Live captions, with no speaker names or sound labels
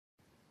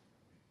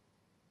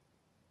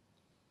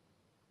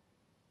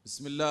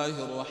بسم الله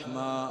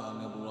الرحمن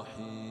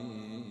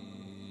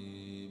الرحيم.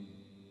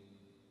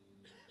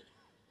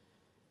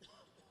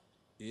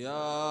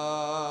 يا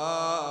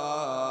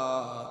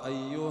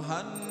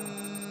أيها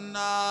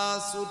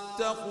الناس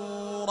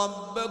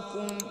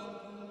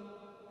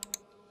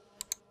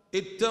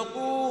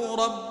اتقوا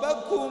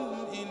ربكم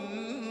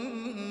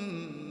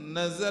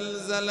إن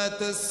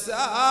زلزلة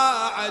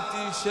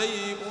الساعة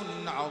شيء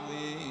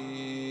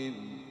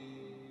عظيم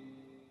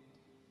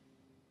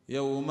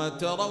يوم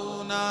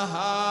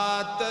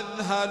ترونها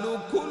تذهل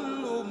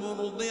كل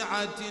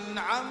مرضعة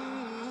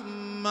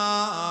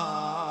عما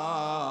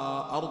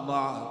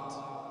أرضعت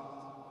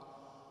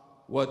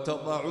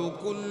وتضع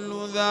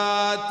كل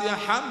ذات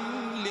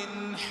حمل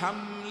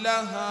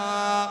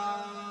حملها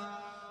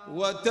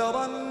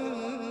وترى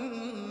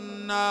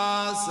الناس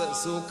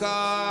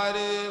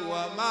سكارى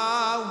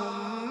وما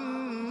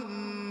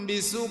هم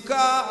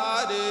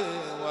بسكارى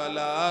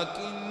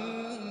ولكن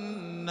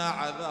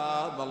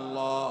عذاب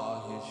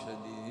الله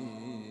شديد.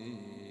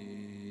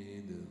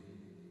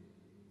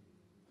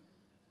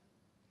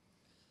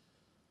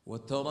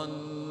 وترى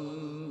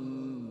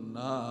الناس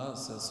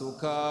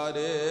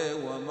سكارى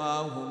وما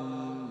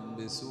هم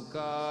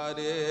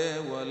بسكارى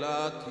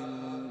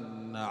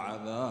ولكن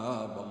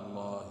عذاب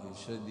الله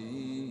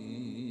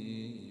شديد.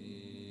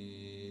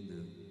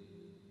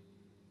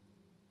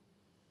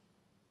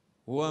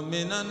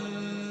 ومن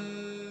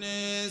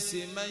الناس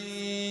من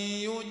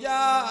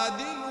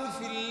يجادل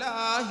في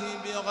الله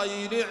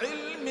بغير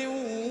علم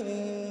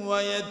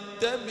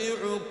ويتبع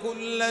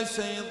كل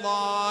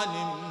شيطان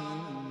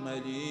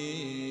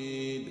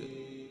مريد.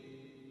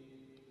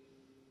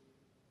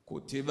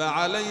 كتب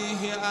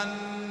عليه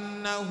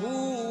أنه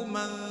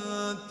من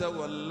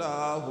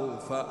تولاه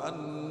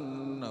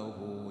فأنه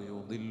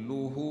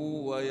يضله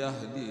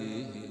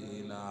ويهديه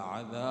إلى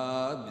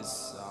عذاب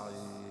السعير.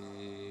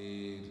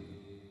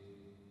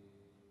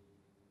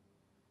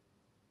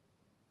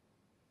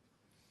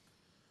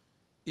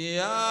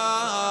 يا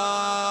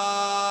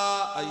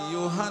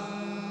أيها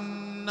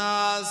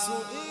الناس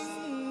إن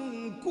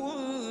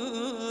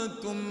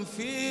كنتم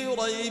في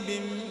ريب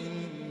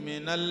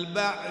من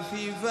البعث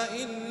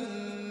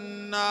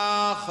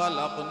فإنا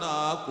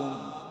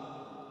خلقناكم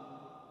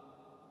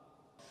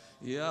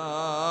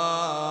يا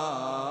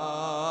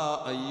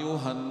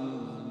أيها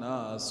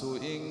الناس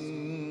إن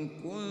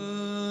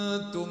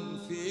كنتم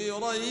في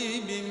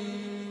ريب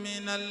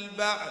من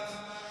البعث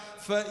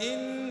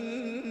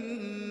فإنا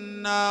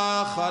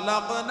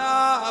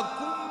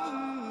خلقناكم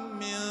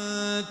من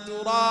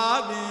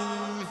تراب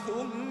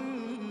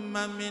ثم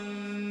من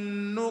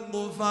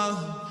نطفة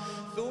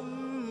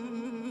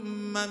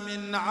ثم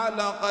من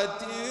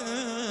علقة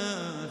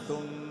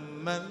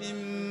ثم من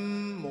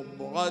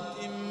مضغة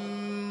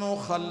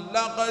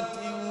مخلقة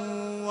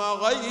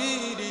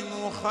وغير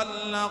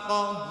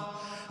مخلقة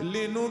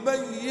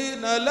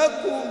لنبين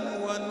لكم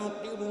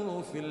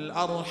ونقر في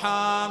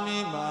الأرحام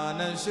ما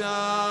نشاء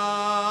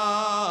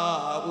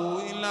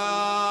إلى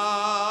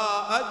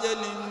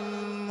أجل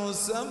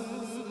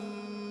مسمى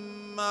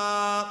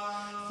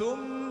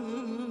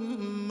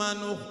ثم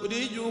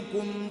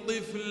نخرجكم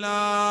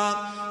طفلا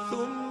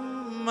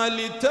ثم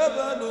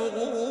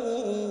لتبلغوا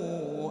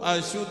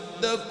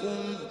أشدكم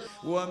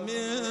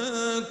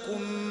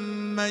ومنكم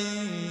من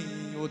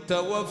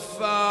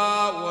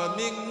يتوفى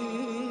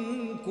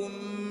ومنكم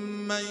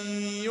من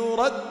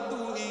يرد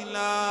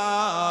إلى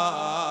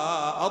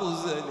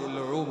أرذل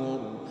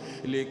العمر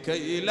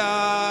لكي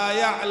لا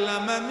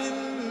يعلم من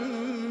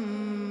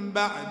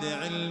بعد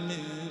علم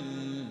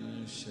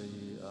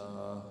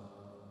شيئا.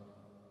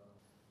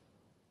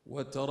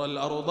 وترى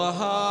الأرض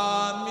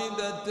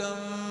هامدة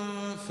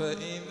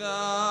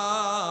فإذا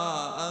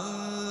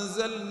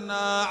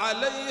أنزلنا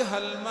عليها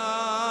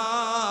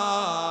الماء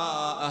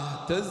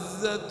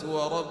اهتزت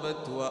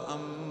وربت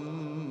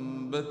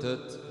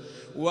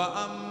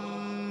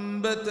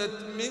وأنبتت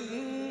من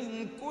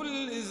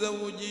كل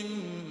زوج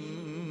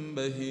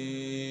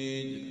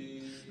بهيج.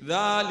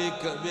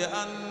 ذلك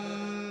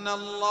بأن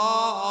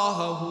الله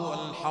هو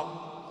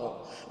الحق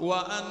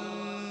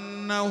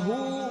وأنه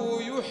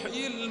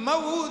يحيي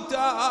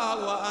الموتى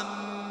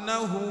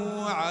وأنه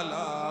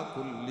على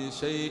كل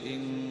شيء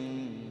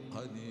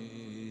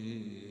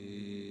قدير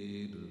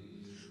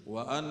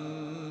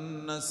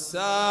وأن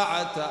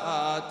الساعة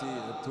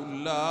آتية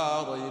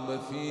لا ريب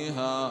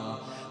فيها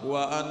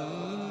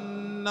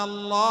وأن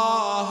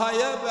الله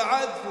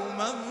يبعث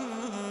من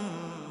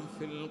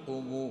في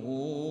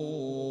القبور.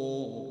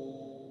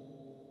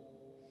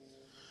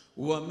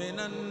 ومن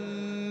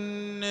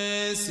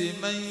الناس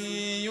من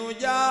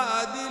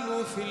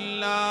يجادل في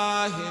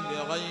الله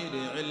بغير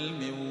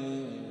علم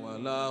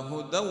ولا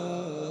هدى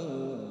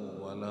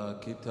ولا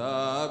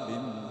كتاب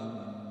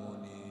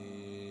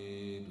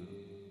منير.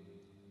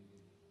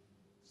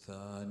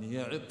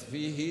 ثاني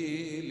عطفه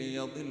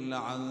ليضل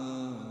عن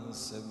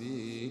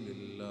سبيل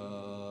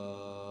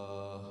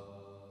الله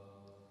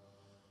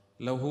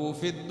له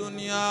في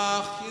الدنيا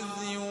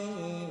خزي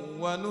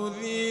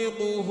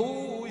ونذيقه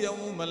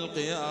يوم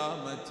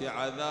القيامة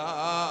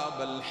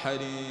عذاب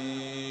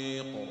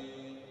الحريق.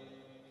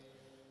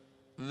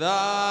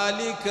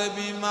 ذلك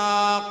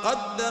بما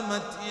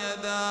قدمت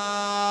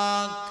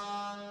يداك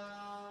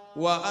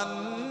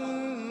وأن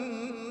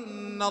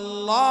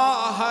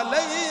الله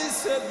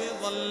ليس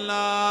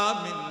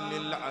بظلام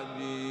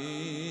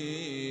للعبيد.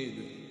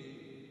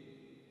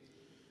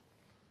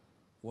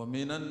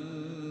 ومن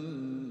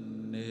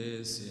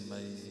الناس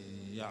من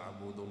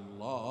يعبد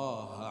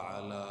الله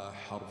على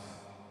حرف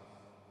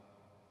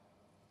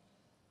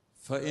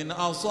فإن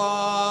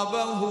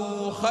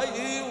أصابه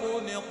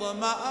خير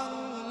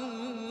اطمأن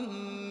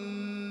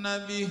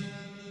به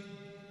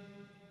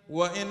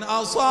وإن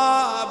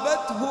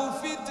أصابته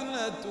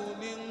فتنة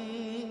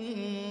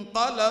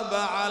انقلب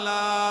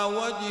على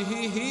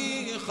وجهه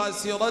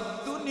خسر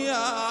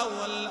الدنيا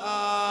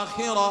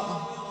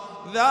والآخرة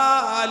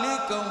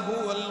ذلك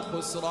هو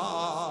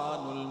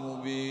الخسران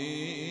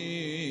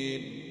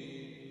المبين.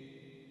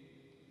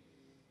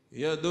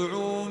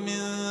 يدعو من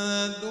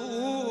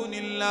دون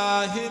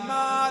الله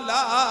ما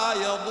لا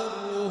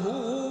يضره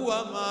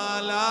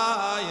وما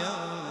لا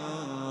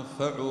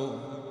ينفعه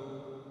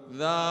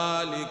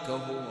ذلك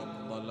هو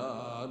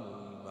الضلال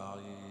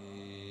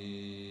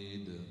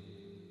البعيد.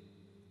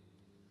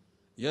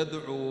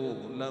 يدعو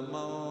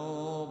لمن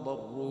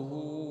ضره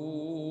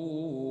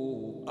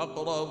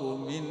أقرب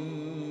من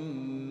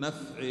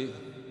نفعه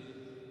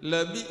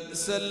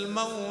لبئس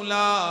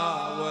المولى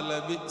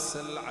ولبئس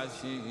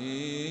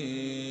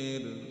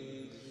العشير.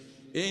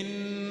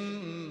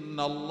 إن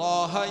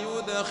الله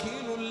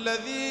يدخل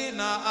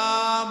الذين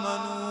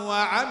آمنوا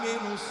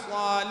وعملوا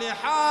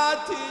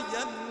الصالحات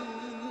جنات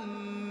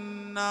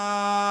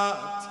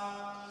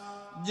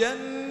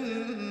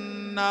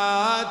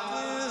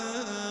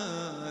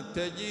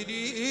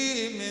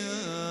تجري من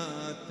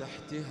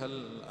تحتها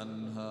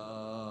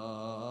الأنهار.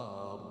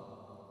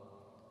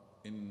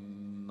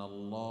 إن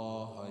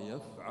الله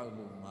يفعل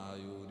ما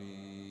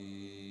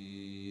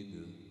يريد.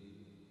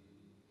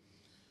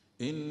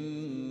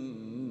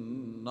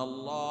 إن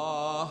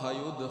الله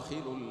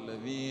يدخل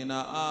الذين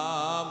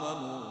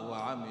آمنوا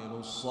وعملوا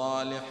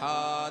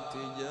الصالحات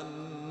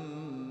جنات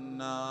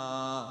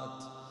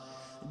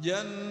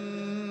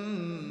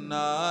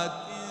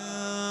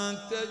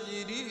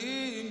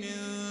تجري من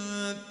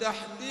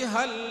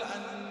تحتها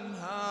الأنهار.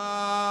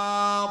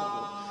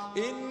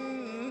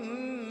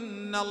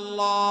 إن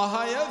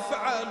الله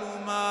يفعل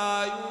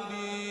ما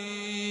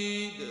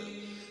يريد.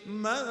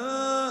 من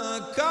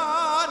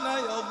كان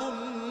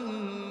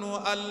يظن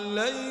أن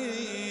لن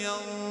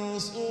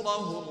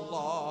ينصره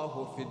الله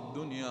في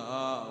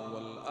الدنيا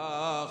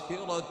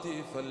والآخرة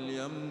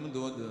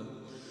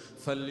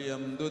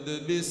فليمدد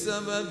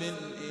بسبب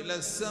إلى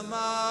السماء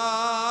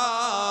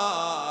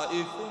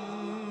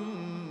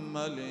ثم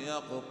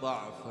ليقطع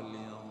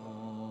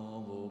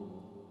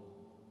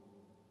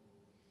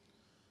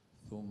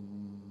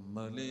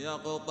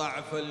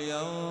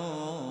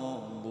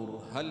فلينظر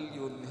هل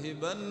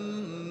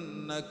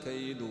يذهبن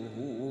كيده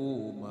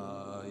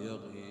ما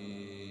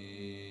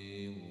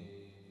يغيظ.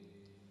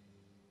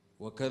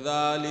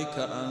 وكذلك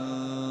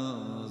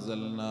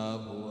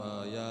أنزلناه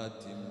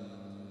آيات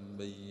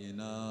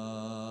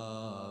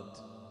بينات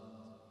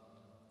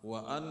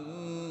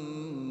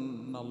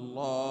وأن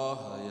الله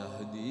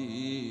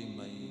يهدي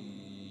من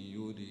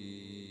يريد.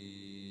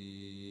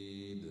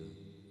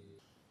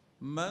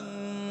 من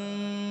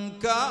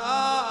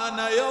كان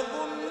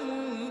يظن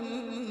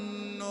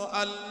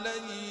أن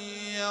لن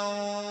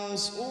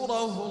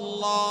ينصره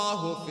الله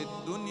في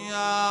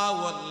الدنيا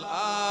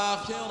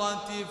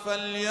والآخرة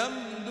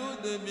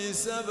فليمدد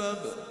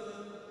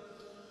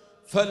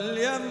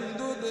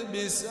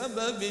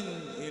بسبب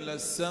إلى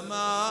السماء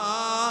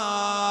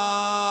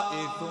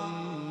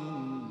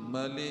ثم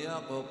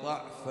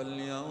ليقطع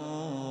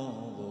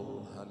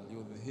فلينظر هل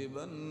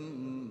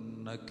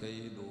يذهبن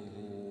كيده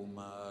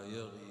ما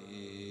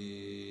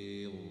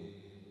يغيظ.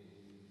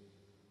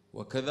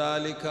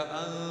 وكذلك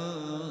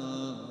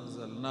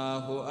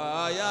أنزلناه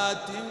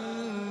آيات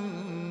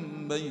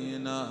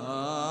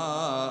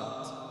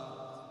بينات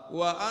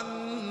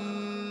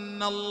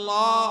وأن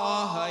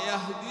الله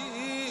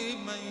يهدي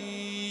من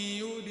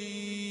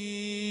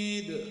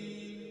يريد.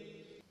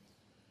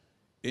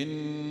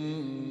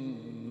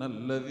 إن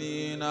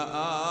الذين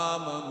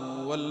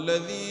آمنوا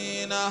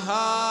والذين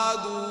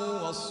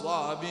هادوا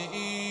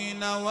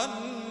والصابئين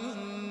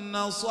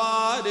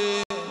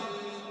والنصارى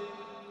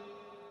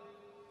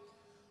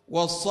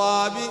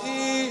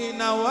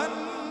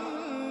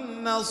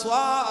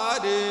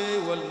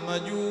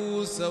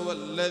والمجوس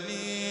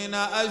والذين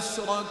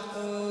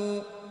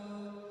أشركوا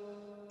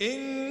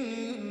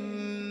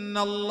إن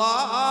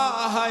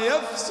الله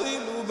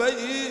يفصل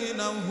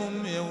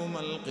بينهم يوم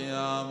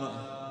القيامة.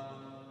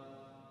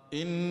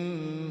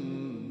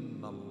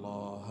 إن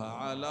الله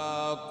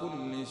على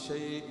كل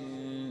شيء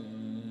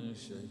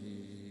شهيد.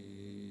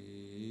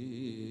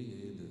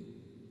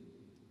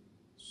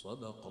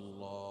 صدق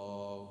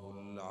الله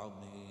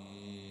العظيم.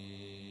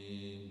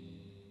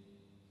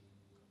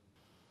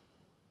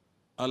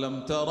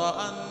 ألم تر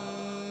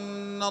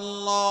أن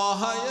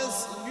الله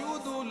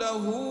يسجد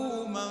له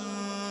من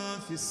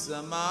في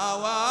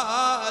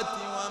السماوات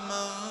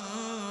ومن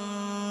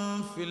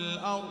في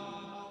الأرض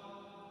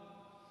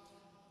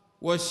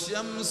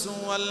والشمس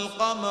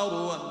والقمر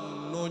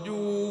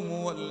والنجوم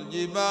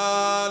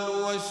والجبال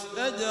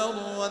والشجر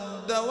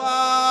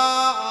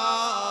والدواب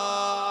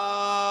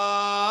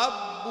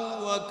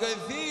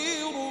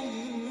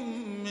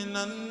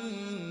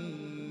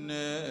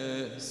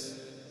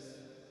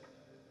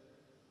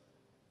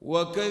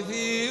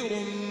وكثير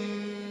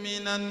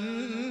من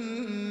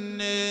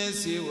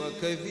الناس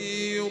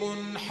وكثير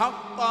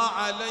حق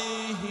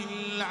عليه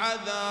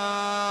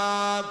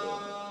العذاب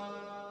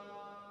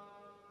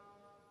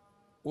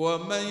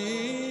ومن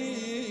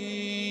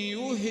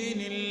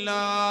يهن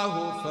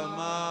الله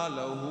فما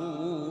له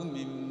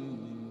من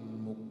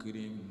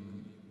مكرم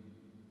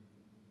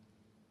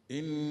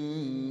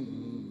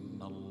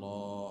إن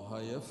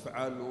الله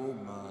يفعل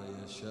ما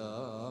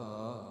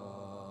يشاء.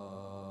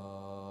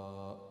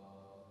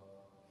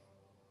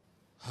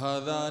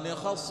 هذان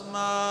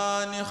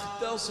خصمان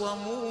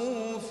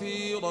اختصموا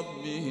في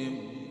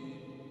ربهم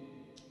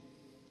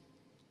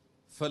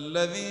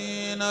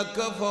فالذين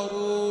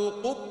كفروا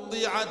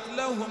قطعت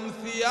لهم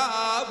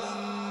ثياب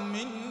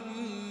من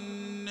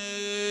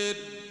نار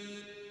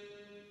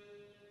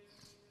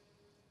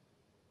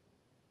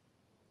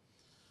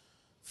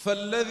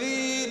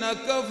فالذين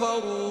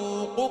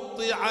كفروا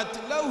قطعت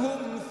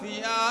لهم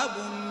ثياب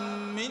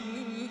من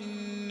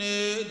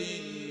نار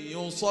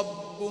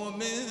يصب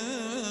من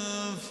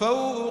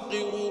فوق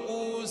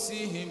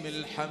رؤوسهم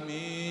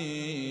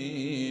الحميم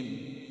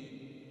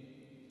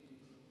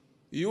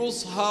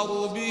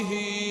يصهر به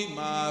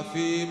ما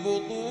في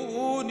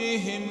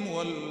بطونهم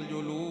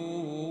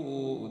والجلود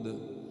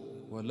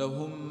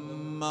ولهم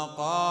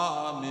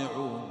مقامع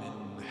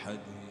من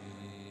حديد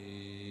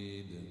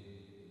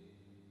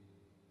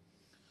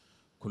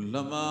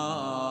كلما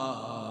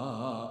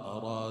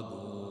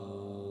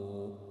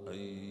أرادوا أن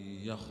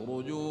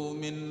يخرجوا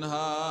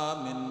منها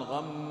من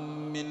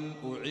غم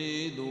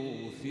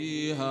أعيدوا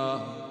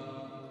فيها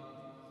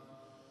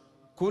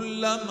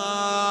كلما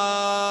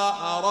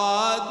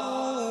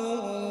أرادوا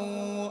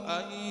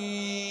أن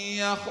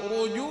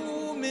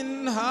يخرجوا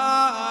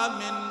منها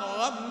من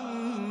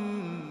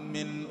غم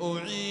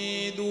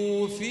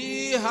أعيدوا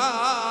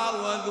فيها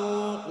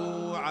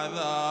وذوقوا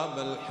عذاب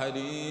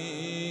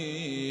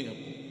الحريق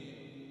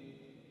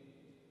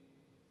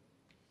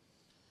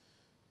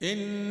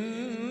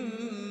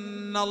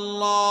إن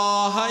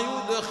الله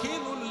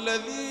يدخل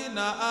الذين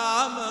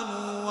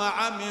آمنوا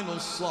وعملوا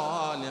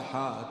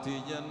الصالحات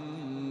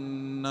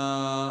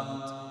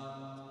جنات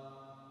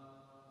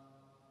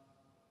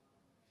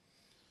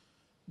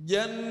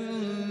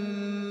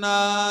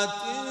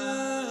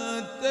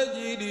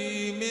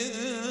تجري من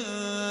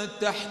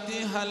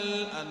تحتها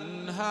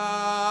الأنهار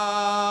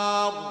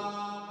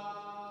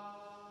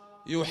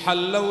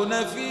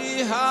يحلون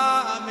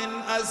فيها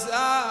من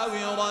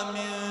أساور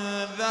من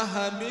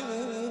ذهب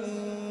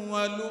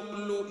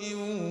ولؤلؤ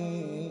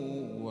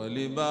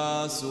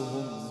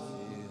ولباسهم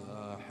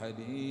فيها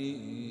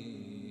حرير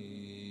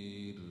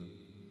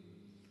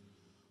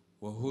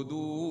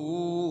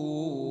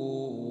وهدوا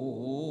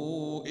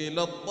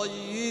إلى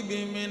الطيب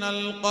من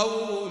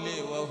القول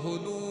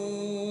وهدوا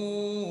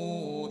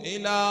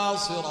إلى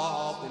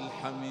صراط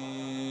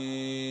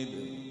الحميد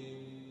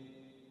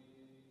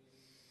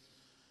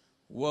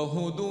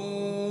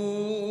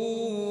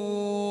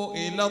وهدوا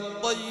إلى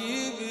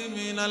الطيب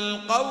من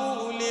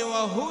القول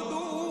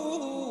وهدوا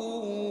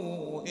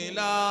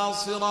إلى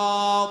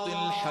صراط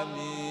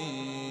الحميد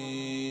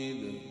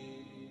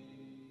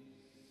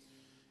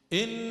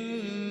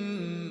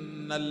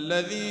إن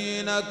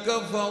الذين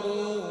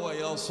كفروا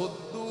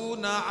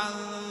ويصدون عن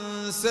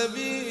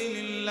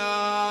سبيل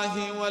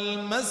الله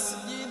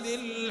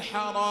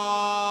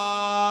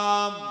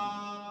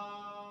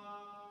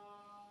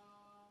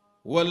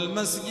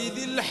والمسجد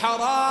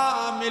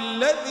الحرام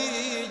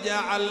الذي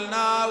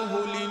جعلناه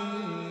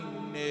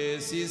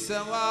للناس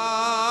سواء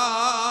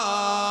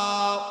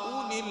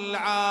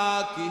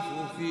العاكف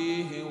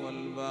فيه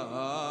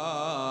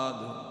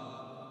والباد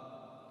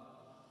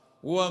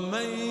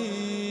ومن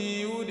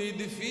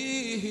يرد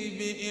فيه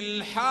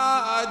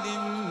بإلحاد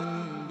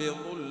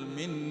بظلم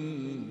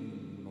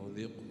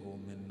نذقه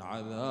من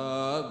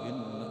عذاب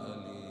أليم.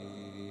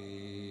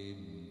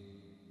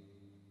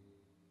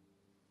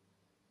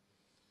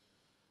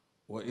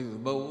 وإذ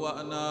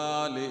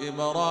بوأنا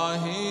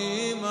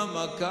لإبراهيم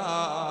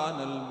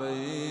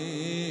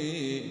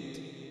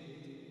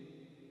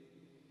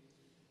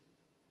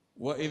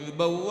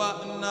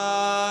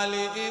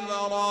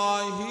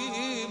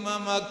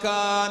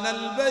مكان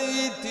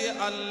البيت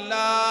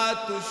ألا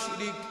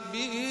تشرك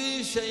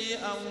بي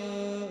شيئا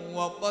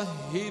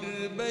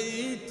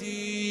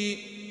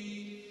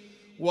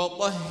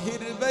وطهر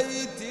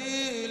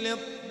بيتي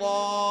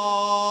للطائفين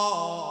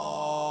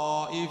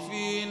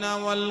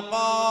والقائمين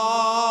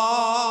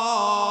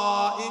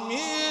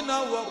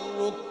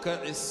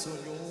والركع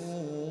السجود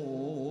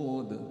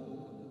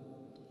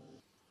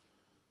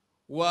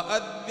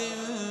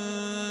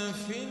وأذن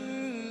في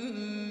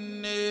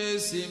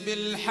الناس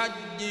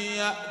بالحج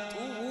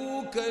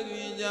يأتوك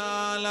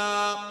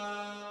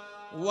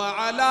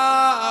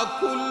وعلى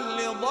كل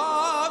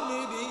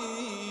ضامر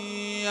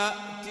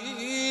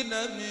يأتين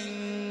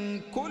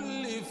من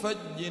كل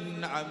فج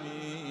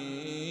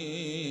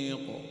عميق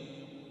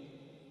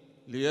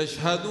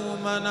ليشهدوا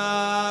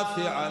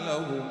منافع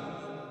لهم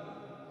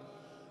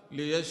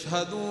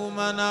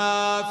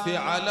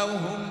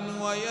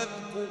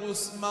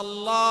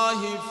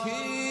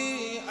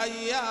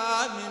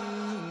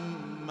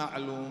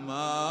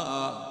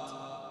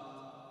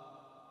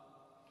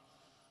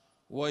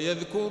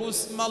ويذكروا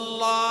اسم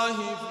الله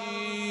في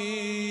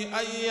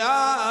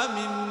أيام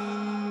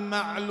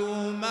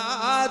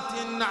معلومات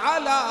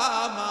على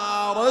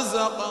ما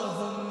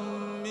رزقهم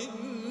من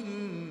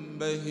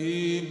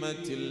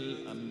بهيمة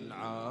الأنعام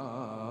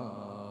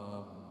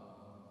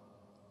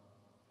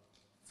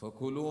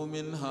فكلوا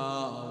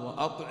منها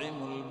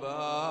وأطعموا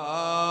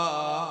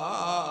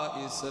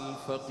البائس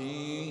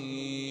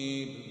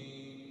الفقير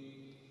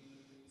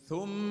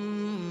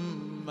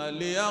ثم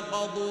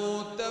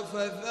ليقضوا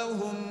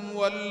تفثهم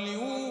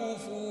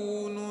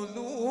وليوفوا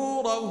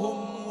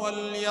نذورهم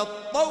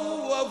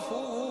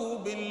وليطوفوا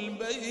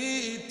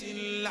بالبيت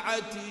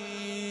العتيق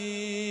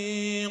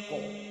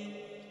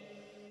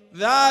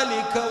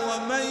ذلك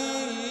ومن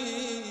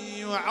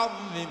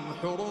يعظم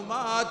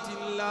حرمات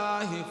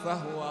الله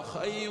فهو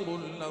خير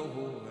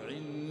له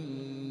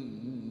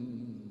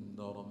عند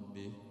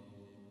ربه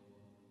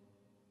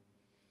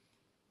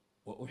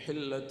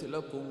وأحلت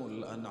لكم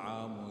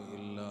الأنعام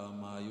إلا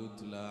ما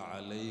يتلى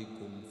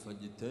عليكم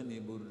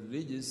فاجتنبوا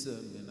الرجس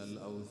من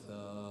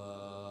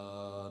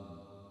الأوثان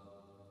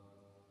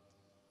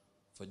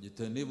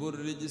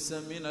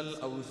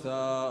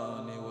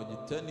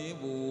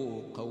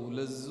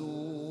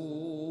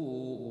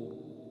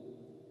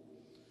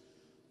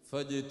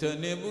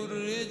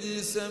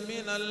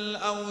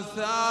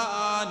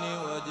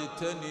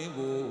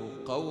واجتنبوا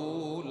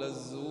قول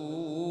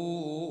الزور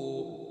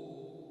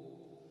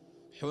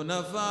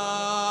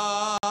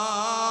حنفاء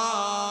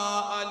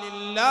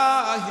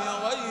لله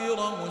غير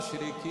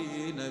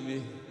مشركين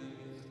به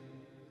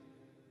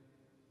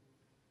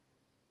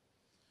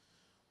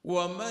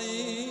ومن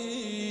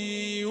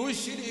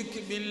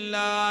يشرك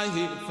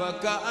بالله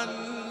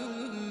فكأنما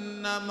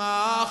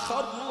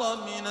خر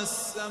من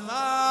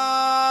السماء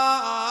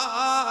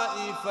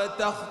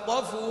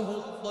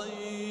فتخطفه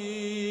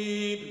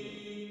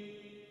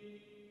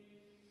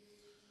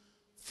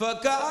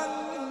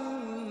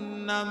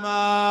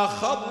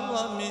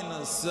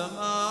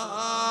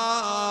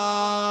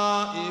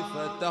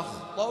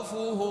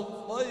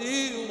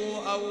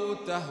الطير أو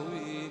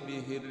تهوي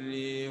به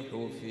الريح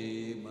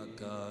في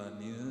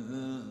مكان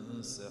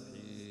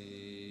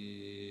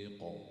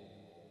سحيق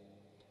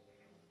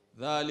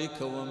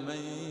ذلك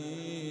ومن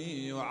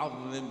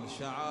يعظم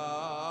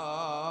شعائر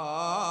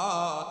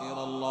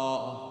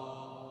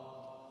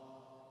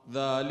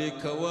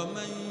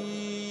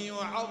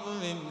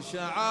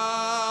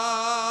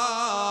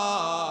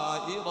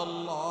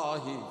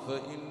الله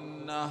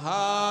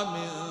فإنها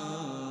من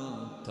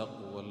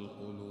تقوى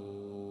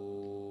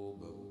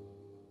القلوب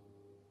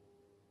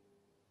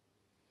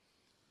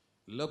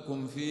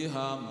لكم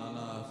فيها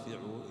منافع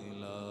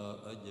إلى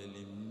أجل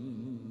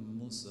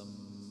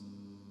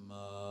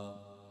مسمى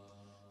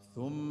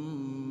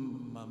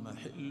ثم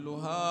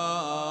محلها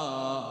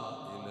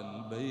إلى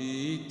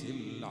البيت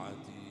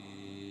العتيق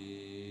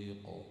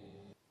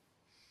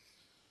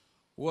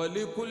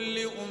ولكل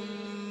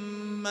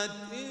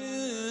أمة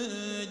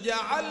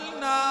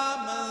جعلنا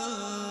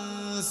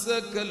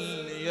منسكا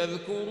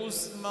ليذكروا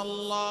اسم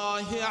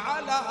الله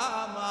على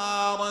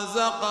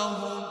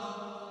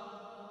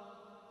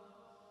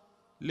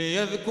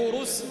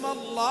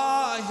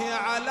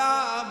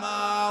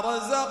ما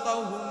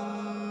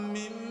رزقهم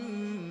من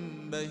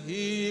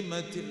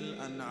بهيمة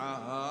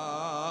الأنعام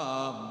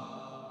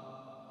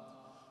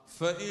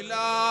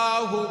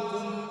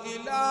فإلهكم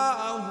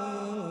إله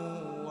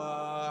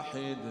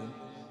واحد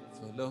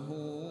فله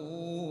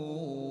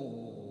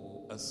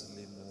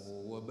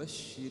أسلموا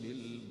وبشر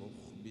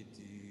المخبتين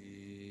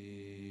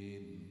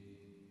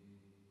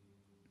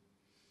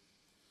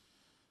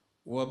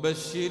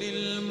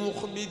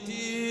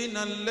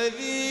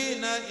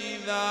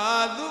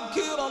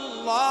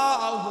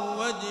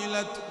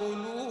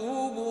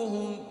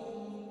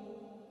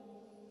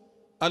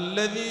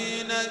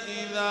الذين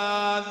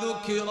إذا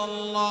ذكر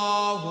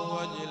الله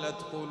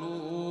وجلت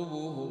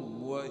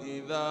قلوبهم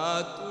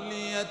وإذا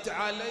تليت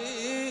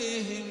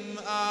عليهم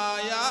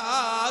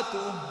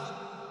آياته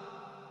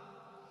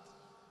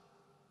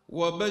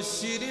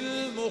وبشر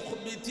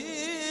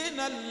المخبتين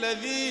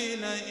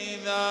الذين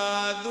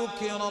إذا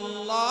ذكر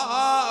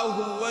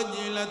الله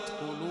وجلت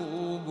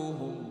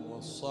قلوبهم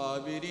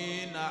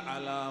والصابرين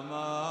على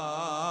ما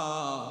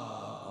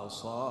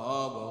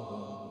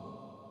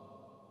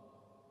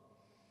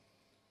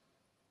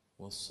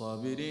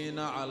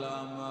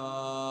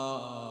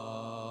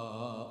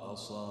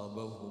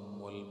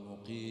أصابهم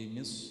والمقيم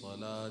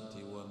الصلاة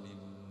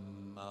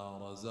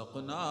ومما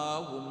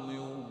رزقناهم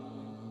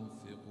ينفقون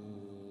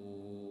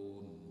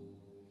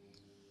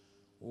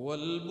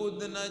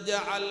والبدن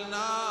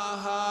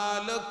جعلناها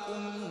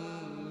لكم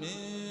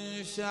من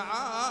شعائر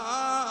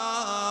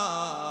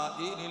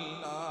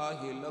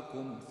الله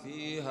لكم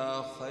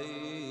فيها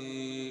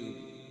خير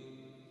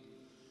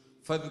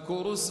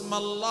فاذكروا اسم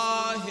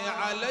الله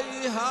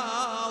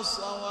عليها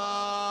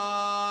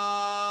صواف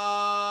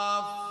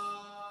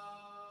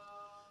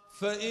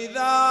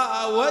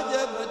فإذا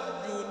وجبت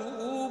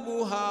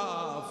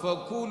جنوبها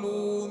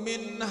فكلوا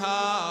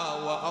منها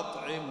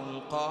وأطعموا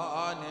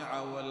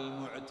القانع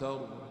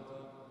والمعتر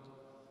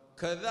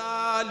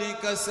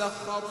كذلك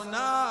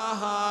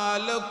سخرناها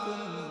لكم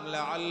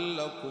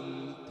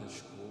لعلكم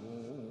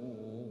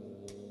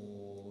تشكرون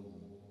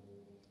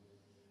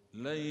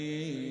لن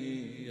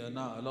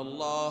ينال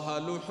الله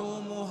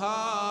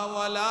لحومها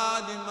ولا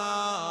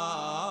دماؤها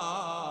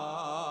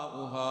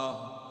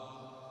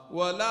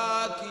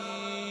ولكن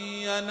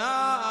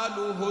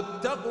يناله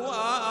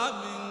التقوى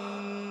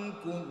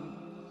منكم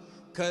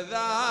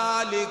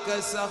كذلك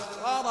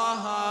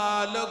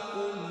سخرها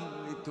لكم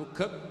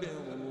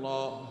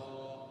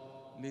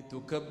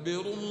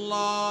لتكبروا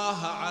الله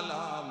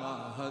على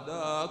ما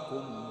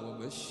هداكم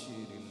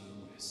وبشر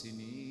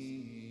المحسنين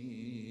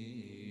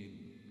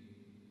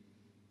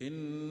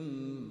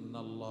إن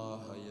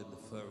الله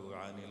يدفع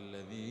عن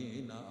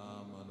الذين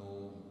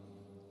آمنوا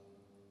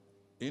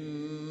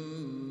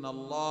إن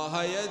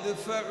الله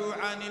يدفع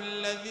عن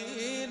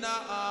الذين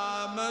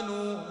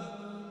آمنوا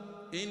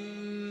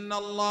إن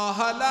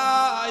الله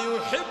لا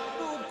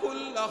يحب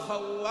كل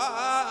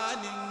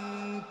خوان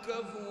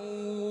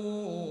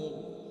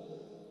كفور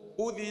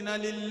أذن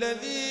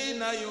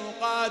للذين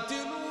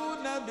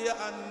يقاتلون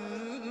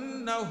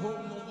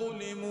بأنهم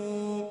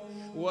ظلموا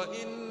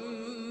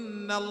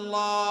وإن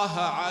الله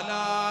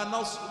على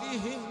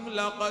نصرهم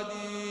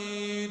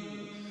لقدير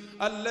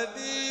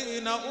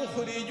الذين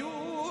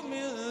أخرجوا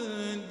من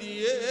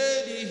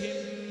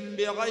ديارهم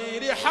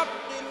بغير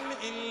حق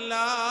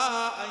إلا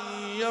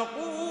أن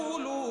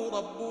يقولوا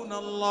ربنا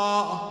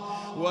الله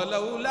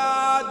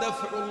ولولا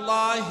دفع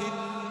الله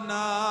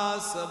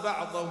الناس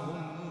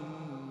بعضهم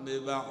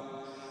ببعض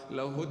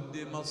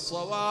لهدمت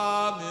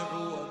صوامع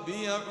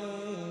وبيع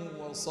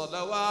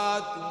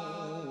وصلوات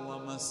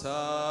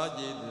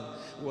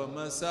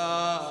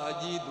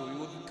ومساجد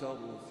يذكر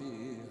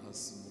فيها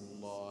اسم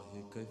الله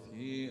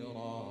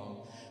كثيرا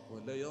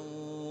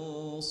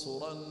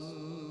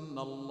ولينصرن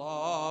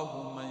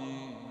الله من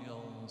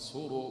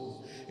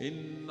ينصره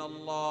إن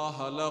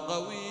الله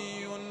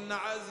لقوي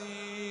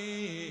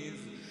عزيز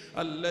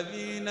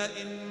الذين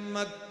إن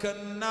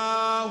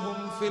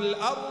مكناهم في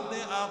الأرض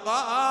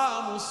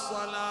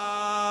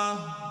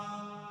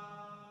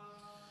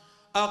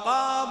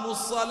أقاموا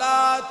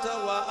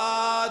الصلاة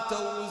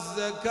وآتوا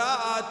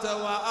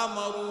الزكاة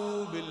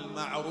وأمروا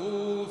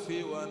بالمعروف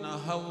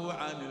ونهوا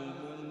عن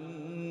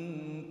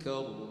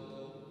المنكر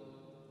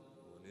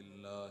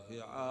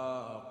ولله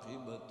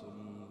عاقبة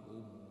الأمور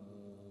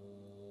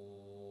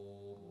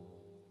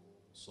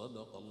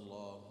صدق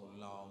الله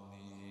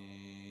العظيم.